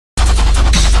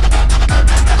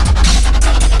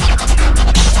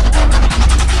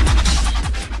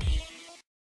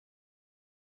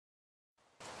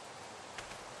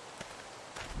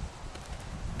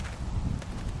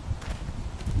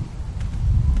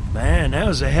Man, that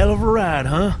was a hell of a ride,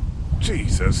 huh?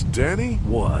 Jesus, Danny.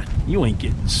 What? You ain't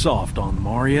getting soft on them,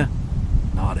 are ya?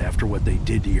 Not after what they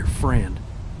did to your friend.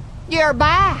 You're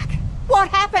back. What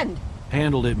happened?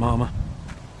 Handled it, Mama.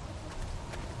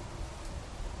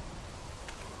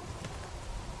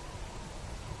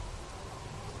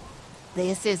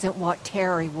 This isn't what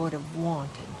Terry would have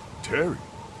wanted. Terry?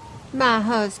 My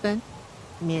husband.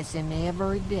 Miss him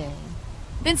every day.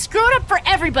 Then screw it up for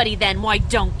everybody then, why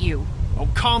don't you? Oh,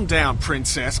 calm down,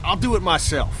 Princess. I'll do it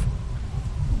myself.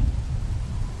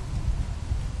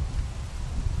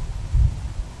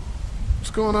 What's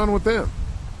going on with them?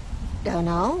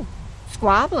 Dunno.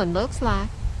 Squabbling, looks like.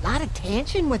 Lot of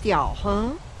tension with y'all,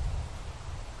 huh?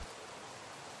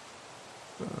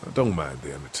 Don't mind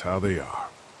them, it's how they are.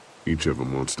 Each of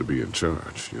them wants to be in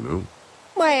charge, you know?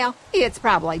 Well, it's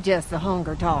probably just the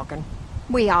hunger talking.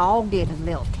 We all get a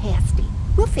little testy.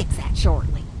 We'll fix that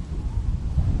shortly.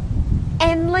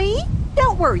 And Lee,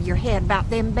 don't worry your head about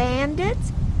them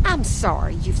bandits. I'm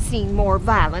sorry you've seen more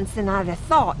violence than I'd have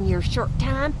thought in your short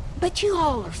time, but you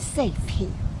all are safe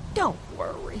here. Don't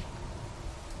worry.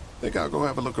 Think I'll go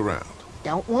have a look around.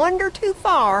 Don't wander too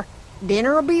far.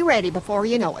 Dinner'll be ready before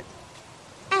you know it.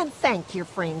 And thank your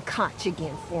friend Koch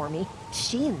again for me.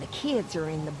 She and the kids are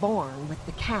in the barn with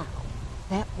the cow.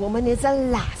 That woman is a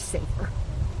lifesaver.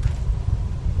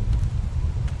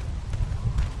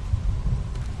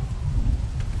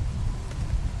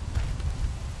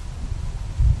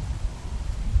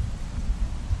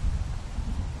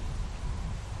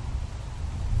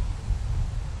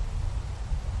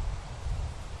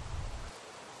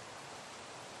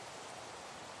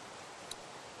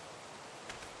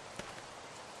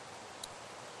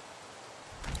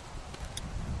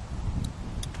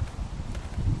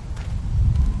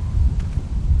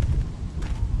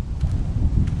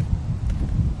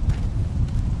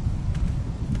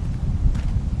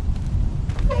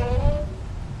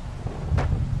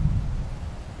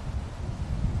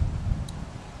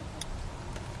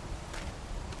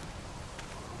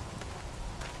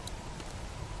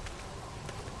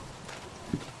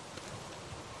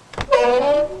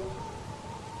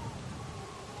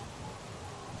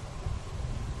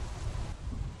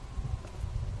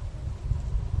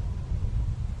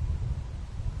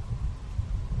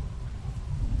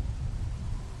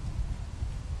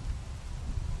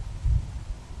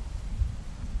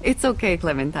 It's okay,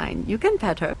 Clementine. You can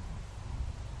pet her.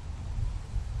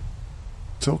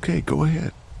 It's okay, go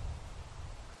ahead.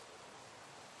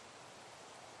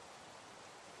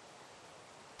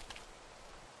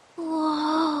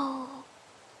 Whoa.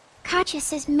 Katya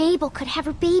says Mabel could have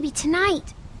her baby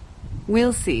tonight.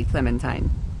 We'll see, Clementine.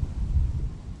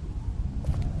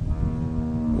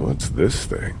 What's this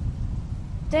thing?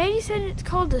 Daddy said it's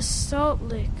called a salt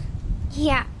lick.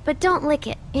 Yeah, but don't lick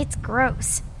it. It's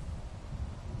gross.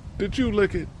 Did you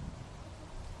lick it?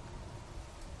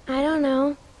 I don't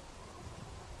know.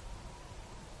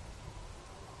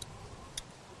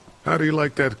 How do you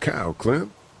like that cow,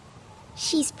 Clem?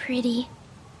 She's pretty.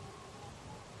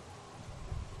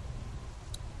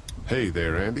 Hey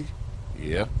there, Andy.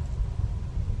 Yeah?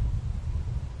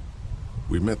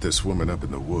 We met this woman up in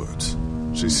the woods.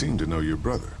 She seemed to know your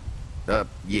brother.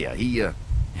 Yeah,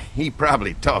 he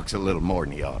probably talks a little more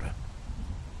than he oughta.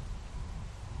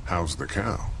 How's the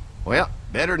cow? Well,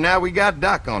 better now we got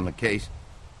Doc on the case.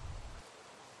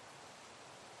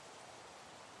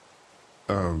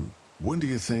 When do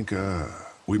you think,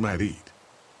 we might eat?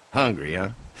 Hungry, huh?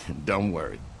 Don't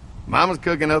worry. Mama's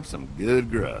cooking up some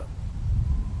good grub.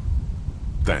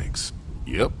 Thanks.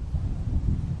 Yep.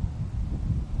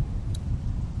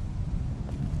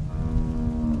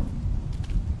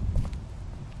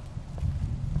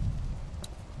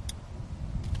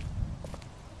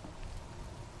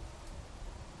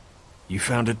 You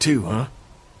found it too, huh?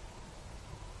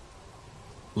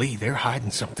 Lee, they're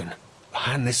hiding something.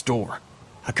 Behind this door.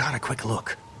 I got a quick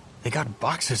look. They got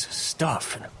boxes of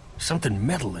stuff and something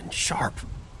metal and sharp.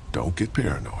 Don't get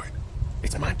paranoid.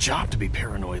 It's my job to be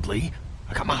paranoid, Lee.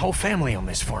 I got my whole family on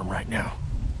this farm right now.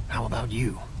 How about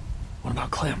you? What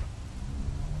about Clem?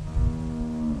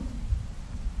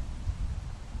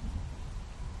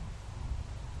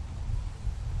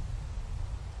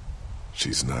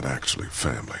 She's not actually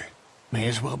family. May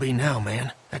as well be now,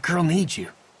 man. That girl needs you.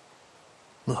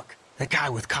 Look, that guy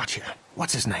with Katya,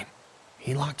 what's his name?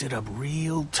 He locked it up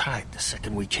real tight the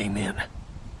second we came in.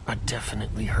 I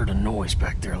definitely heard a noise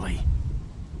back there, Lee.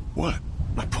 What?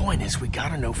 My point is we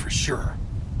gotta know for sure.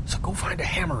 So go find a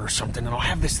hammer or something and I'll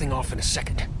have this thing off in a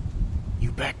second.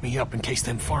 You back me up in case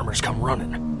them farmers come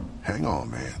running. Hang on,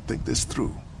 man. Think this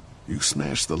through. You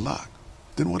smash the lock.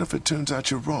 Then what if it turns out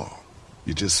you're wrong?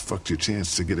 You just fucked your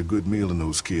chance to get a good meal in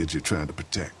those kids you're trying to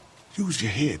protect. Use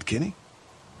your head, Kenny.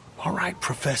 All right,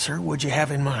 Professor, what'd you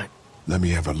have in mind? Let me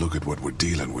have a look at what we're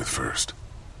dealing with first.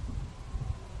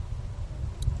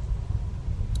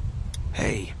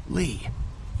 Hey, Lee,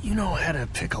 you know how to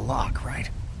pick a lock, right?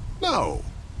 No.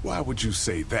 Why would you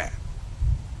say that?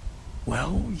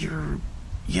 Well, you're,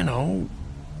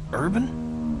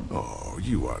 urban? Oh,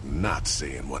 you are not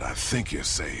saying what I think you're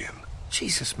saying.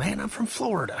 Jesus, man, I'm from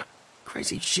Florida.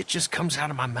 Crazy shit just comes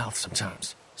out of my mouth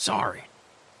sometimes. Sorry.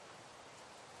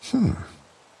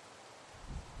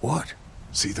 What?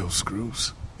 See those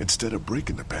screws? Instead of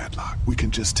breaking the padlock, we can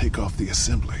just take off the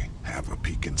assembly, have a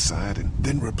peek inside, and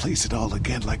then replace it all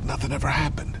again like nothing ever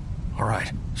happened. All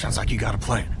right, sounds like you got a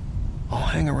plan. I'll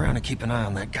hang around and keep an eye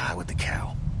on that guy with the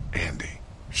cow. Andy.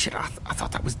 Shit, I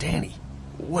thought that was Danny.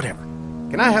 Whatever.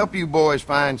 Can I help you boys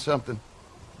find something?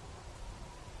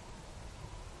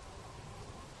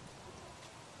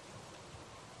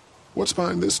 What's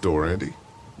behind this door, Andy?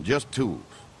 Just tools.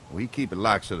 We keep it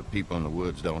locked so the people in the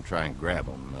woods don't try and grab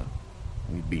them.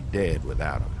 We'd be dead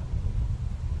without them.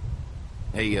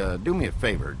 Hey, do me a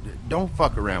favor. Don't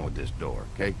fuck around with this door,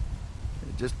 okay?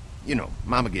 Just,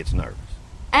 Mama gets nervous.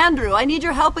 Andrew, I need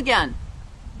your help again.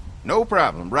 No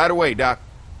problem. Right away, Doc.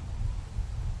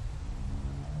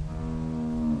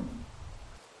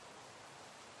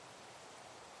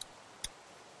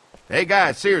 Hey,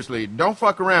 guys, seriously, don't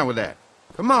fuck around with that.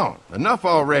 Come on, enough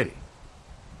already.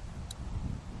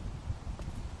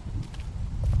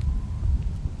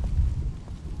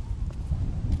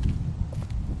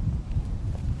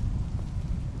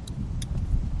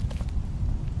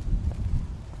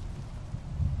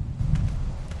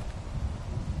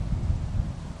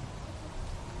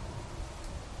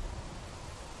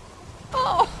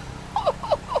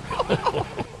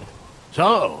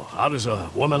 So, how does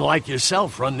a woman like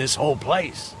yourself run this whole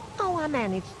place? Oh, I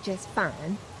managed just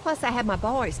fine. Plus, I had my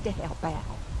boys to help out.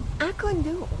 I couldn't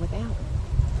do it without them.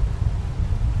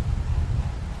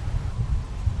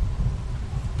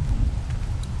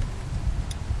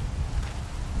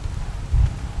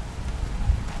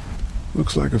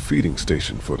 Looks like a feeding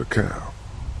station for the cow.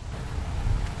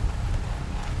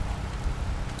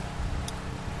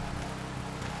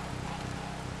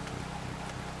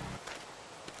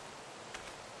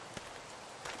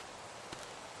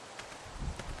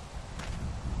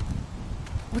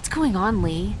 What's going on,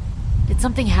 Lee? Did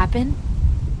something happen?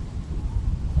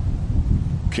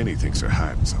 Kenny thinks they're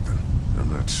hiding something.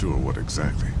 I'm not sure what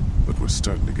exactly, but we're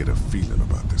starting to get a feeling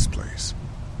about this place.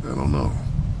 I don't know.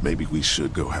 Maybe we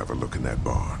should go have a look in that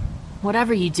barn.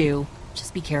 Whatever you do,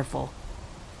 just be careful.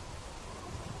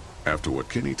 After what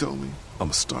Kenny told me,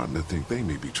 I'm starting to think they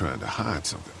may be trying to hide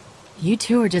something. You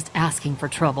two are just asking for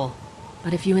trouble.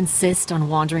 But if you insist on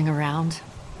wandering around,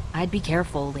 I'd be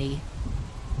careful, Lee.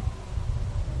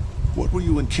 What were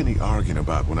you and Kenny arguing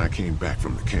about when I came back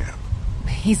from the camp?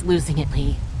 He's losing it,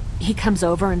 Lee. He comes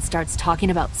over and starts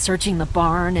talking about searching the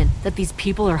barn and that these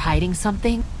people are hiding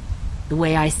something. The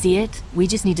way I see it, we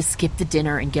just need to skip the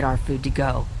dinner and get our food to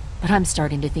go. But I'm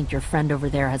starting to think your friend over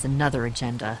there has another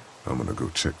agenda. I'm gonna go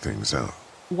check things out.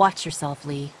 Watch yourself,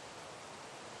 Lee.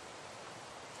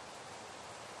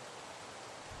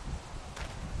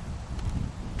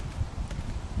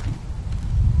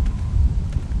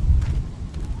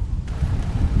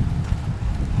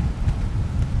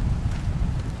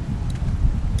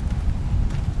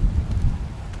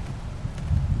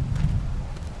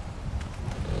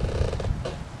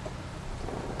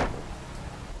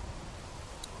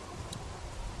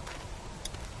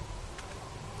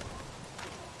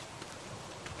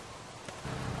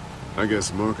 I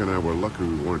guess Mark and I were lucky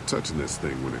we weren't touching this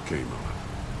thing when it came on.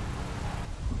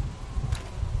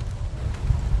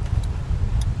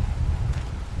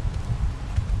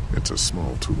 It's a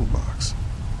small toolbox.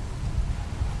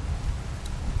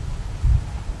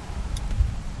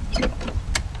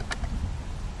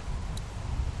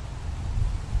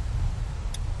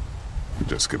 I'm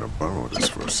just gonna borrow this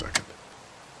for a second.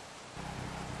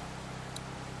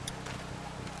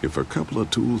 If a couple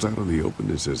of tools out in the open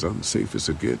is as unsafe as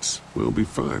it gets, we'll be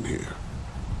fine here.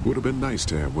 Would have been nice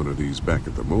to have one of these back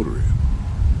at the motor inn.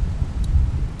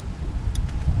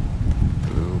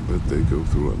 I'll bet they go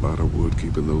through a lot of wood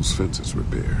keeping those fences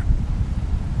repaired.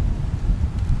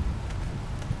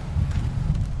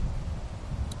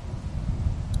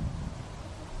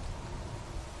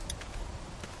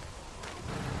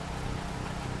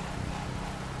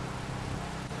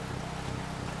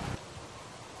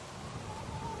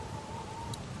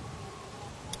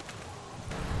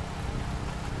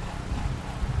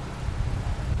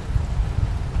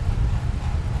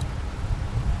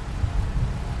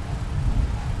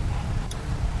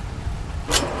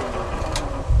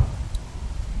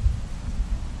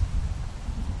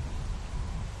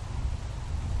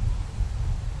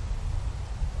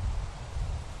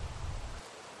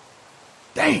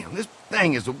 Damn, this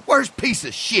thing is the worst piece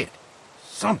of shit.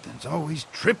 Something's always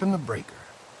tripping the breaker.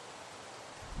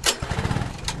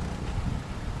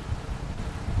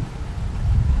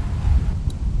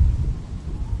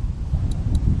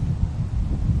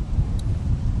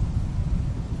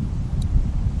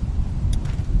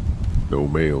 No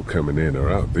mail coming in or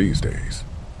out these days.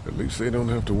 At least they don't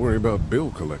have to worry about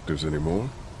bill collectors anymore.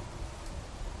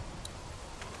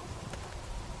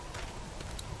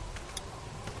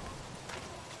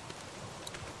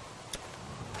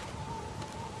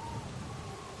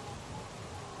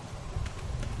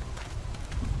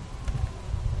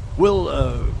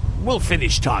 We'll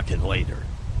finish talking later.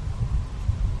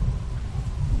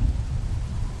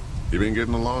 You been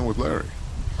getting along with Larry?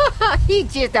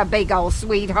 He's just a big old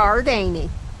sweetheart, ain't he?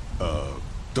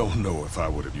 Don't know if I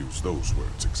would have used those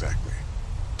words exactly.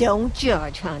 Don't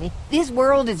judge, honey. This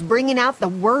world is bringing out the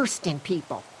worst in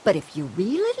people. But if you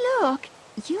really look,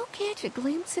 you'll catch a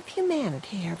glimpse of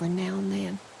humanity every now and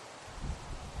then.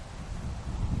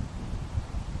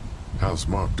 How's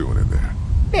Mark doing in there?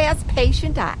 Best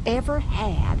patient I ever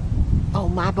had. Oh,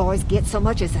 my boys get so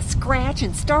much as a scratch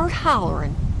and start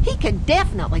hollering. He could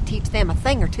definitely teach them a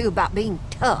thing or two about being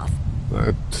tough.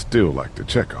 I'd still like to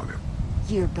check on him.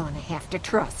 You're gonna have to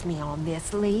trust me on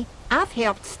this, Lee. I've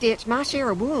helped stitch my share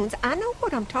of wounds. I know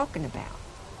what I'm talking about.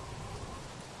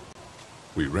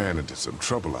 We ran into some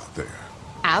trouble out there.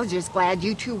 I was just glad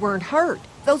you two weren't hurt.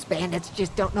 Those bandits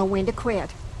just don't know when to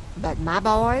quit. But my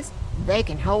boys, they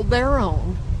can hold their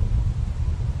own.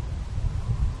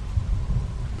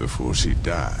 Before she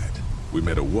died, we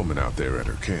met a woman out there at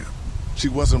her camp. She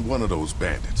wasn't one of those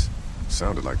bandits.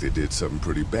 Sounded like they did something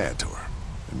pretty bad to her.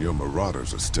 And your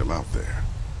marauders are still out there.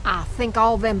 I think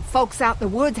all them folks out in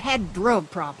the woods had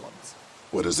drug problems.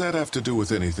 What does that have to do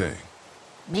with anything?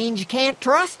 Means you can't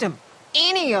trust them.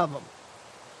 Any of them.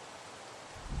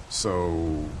 So,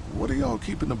 what are y'all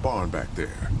keeping the barn back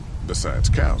there? Besides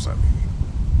cows, I mean.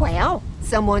 Well,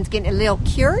 someone's getting a little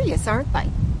curious, aren't they?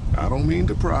 I don't mean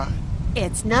to pry.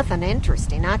 It's nothing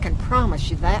interesting, I can promise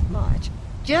you that much.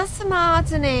 Just some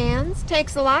odds and ends.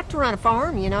 Takes a lot to run a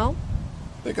farm, you know.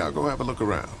 Think I'll go have a look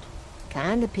around.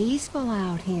 Kinda peaceful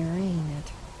out here, ain't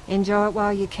it? Enjoy it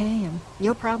while you can.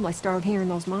 You'll probably start hearing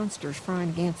those monsters frying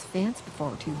against the fence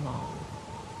before too long.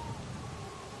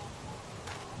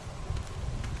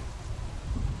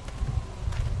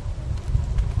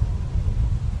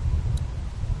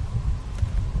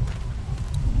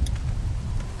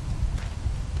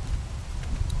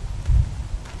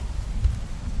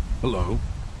 Hello.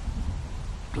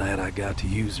 Glad I got to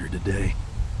use her today.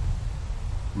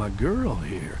 My girl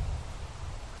here.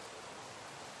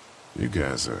 You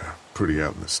guys are pretty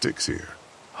out in the sticks here.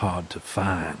 Hard to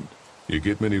find. You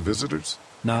get many visitors?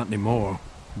 Not anymore.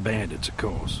 Bandits, of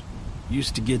course.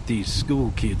 Used to get these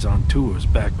school kids on tours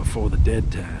back before the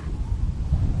dead time.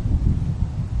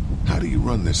 How do you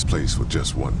run this place with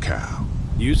just one cow?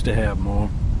 Used to have more.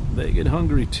 They get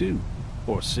hungry too.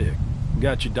 Or sick.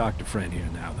 Got your doctor friend here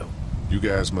now, though. You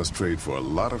guys must trade for a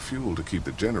lot of fuel to keep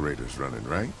the generators running,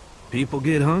 right? People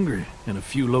get hungry, and a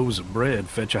few loaves of bread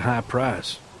fetch a high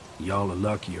price. Y'all are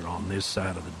luckier on this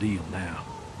side of the deal now.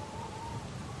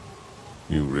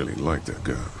 You really like that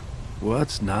gun.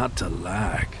 What's not to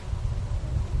like?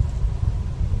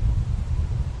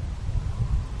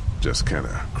 Just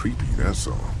kinda creepy, that's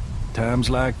all. Times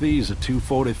like these, a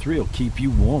 243 will keep you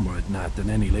warmer at night than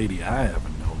any lady I ever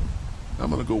known. I'm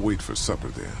gonna go wait for supper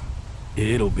then.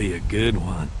 It'll be a good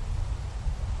one.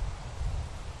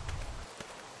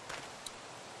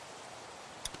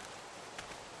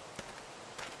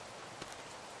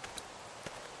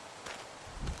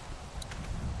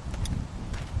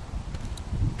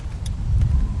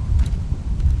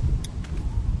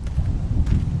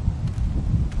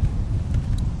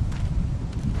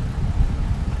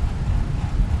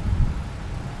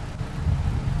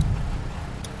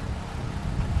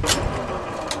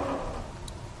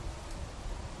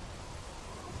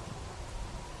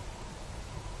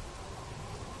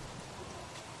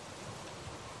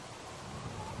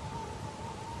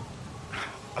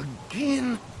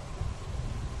 Again?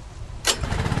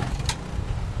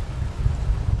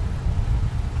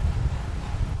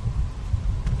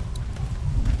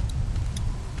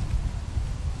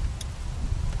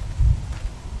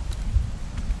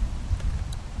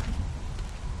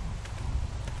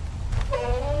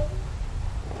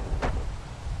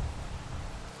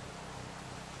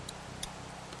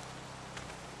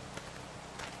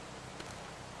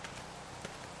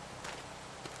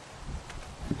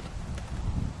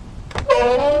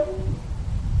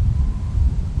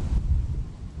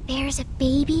 There's a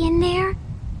baby in there?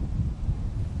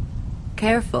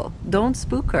 Careful, don't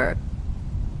spook her.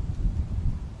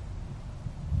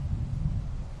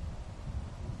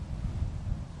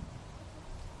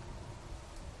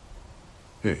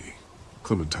 Hey,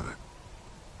 Clementine.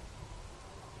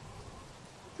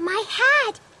 My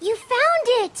hat! You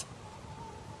found it!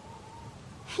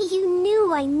 You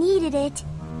knew I needed it.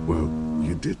 Well,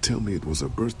 you did tell me it was a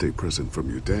birthday present from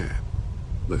your dad.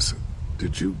 Listen,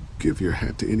 did you give your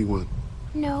hat to anyone?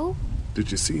 No.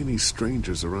 Did you see any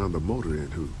strangers around the motor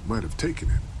inn who might have taken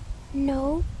it?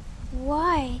 No.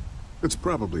 Why? It's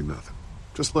probably nothing.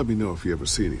 Just let me know if you ever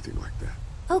see anything like that.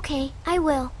 Okay, I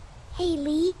will. Hey,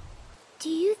 Lee. Do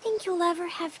you think you'll ever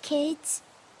have kids?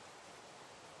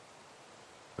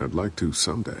 I'd like to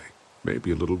someday.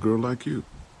 Maybe a little girl like you.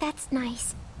 That's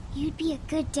nice. You'd be a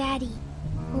good daddy.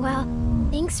 Well,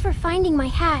 thanks for finding my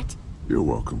hat. You're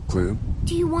welcome, Clem.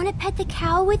 Do you want to pet the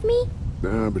cow with me?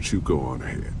 Nah, but you go on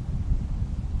ahead.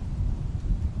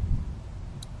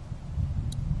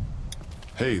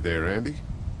 Hey there, Andy.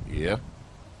 Yeah?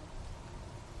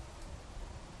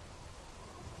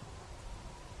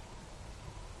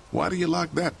 Why do you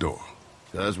lock that door?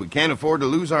 'Cause we can't afford to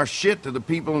lose our shit to the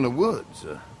people in the woods.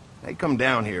 They come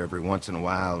down here every once in a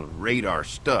while, raid our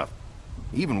stuff,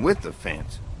 even with the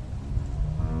fence.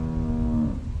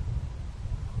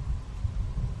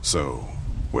 So,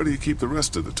 where do you keep the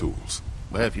rest of the tools?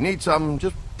 Well, if you need something,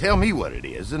 just tell me what it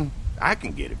is, and I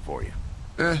can get it for you.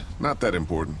 Not that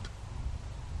important.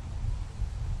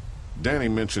 Danny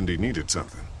mentioned he needed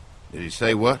something. Did he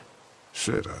say what?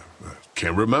 Shit, I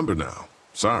can't remember now.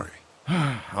 Sorry.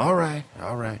 All right,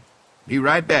 all right. Be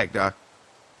right back, Doc.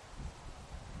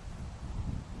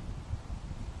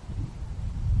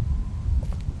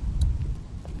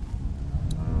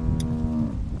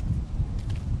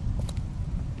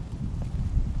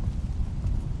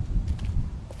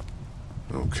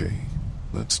 Okay,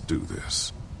 let's do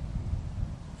this.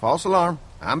 False alarm.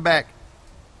 I'm back.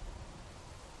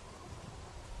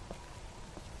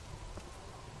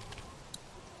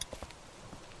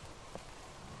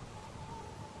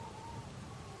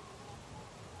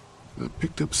 I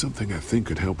picked up something I think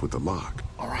could help with the lock.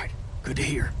 All right, good to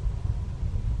hear.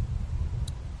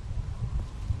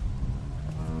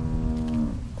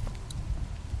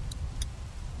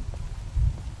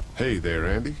 Hey there,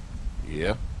 Andy.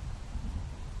 Yeah?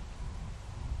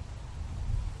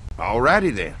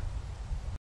 Alrighty then.